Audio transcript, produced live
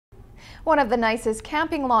One of the nicest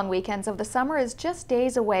camping long weekends of the summer is just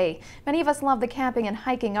days away. Many of us love the camping and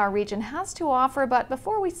hiking our region has to offer, but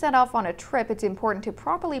before we set off on a trip, it's important to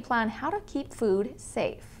properly plan how to keep food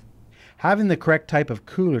safe. Having the correct type of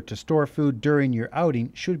cooler to store food during your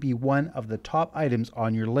outing should be one of the top items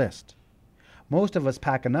on your list. Most of us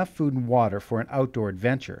pack enough food and water for an outdoor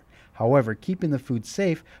adventure. However, keeping the food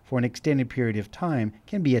safe for an extended period of time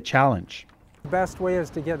can be a challenge. The best way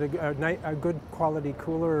is to get a good quality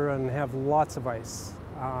cooler and have lots of ice.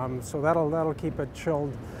 So that'll keep it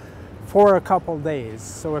chilled for a couple days.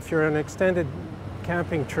 So if you're an extended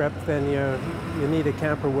camping trip, then you need a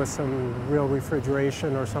camper with some real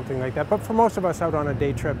refrigeration or something like that. But for most of us out on a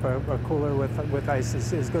day trip, a cooler with ice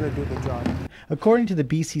is going to do the job. According to the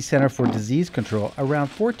BC Centre for Disease Control, around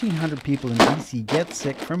 1,400 people in BC get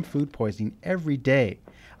sick from food poisoning every day,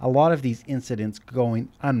 a lot of these incidents going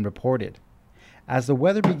unreported. As the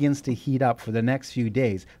weather begins to heat up for the next few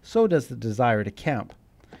days, so does the desire to camp.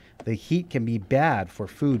 The heat can be bad for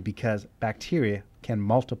food because bacteria can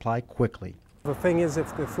multiply quickly. The thing is,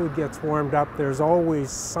 if the food gets warmed up, there's always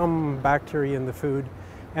some bacteria in the food,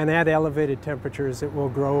 and at elevated temperatures it will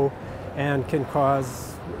grow and can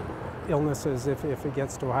cause illnesses if it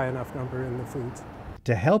gets to a high enough number in the foods.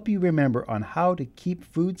 To help you remember on how to keep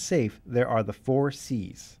food safe, there are the 4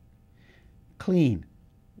 C's. Clean.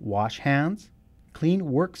 Wash hands.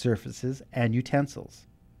 Clean work surfaces and utensils.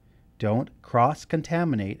 Don't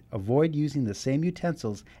cross-contaminate. Avoid using the same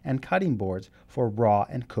utensils and cutting boards for raw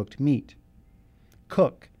and cooked meat.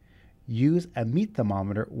 Cook. Use a meat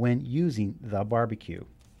thermometer when using the barbecue.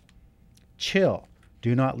 Chill.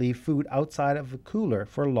 Do not leave food outside of the cooler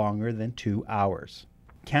for longer than 2 hours.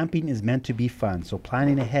 Camping is meant to be fun, so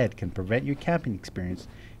planning ahead can prevent your camping experience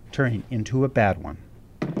turning into a bad one.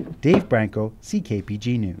 Dave Branco,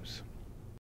 CKPG News.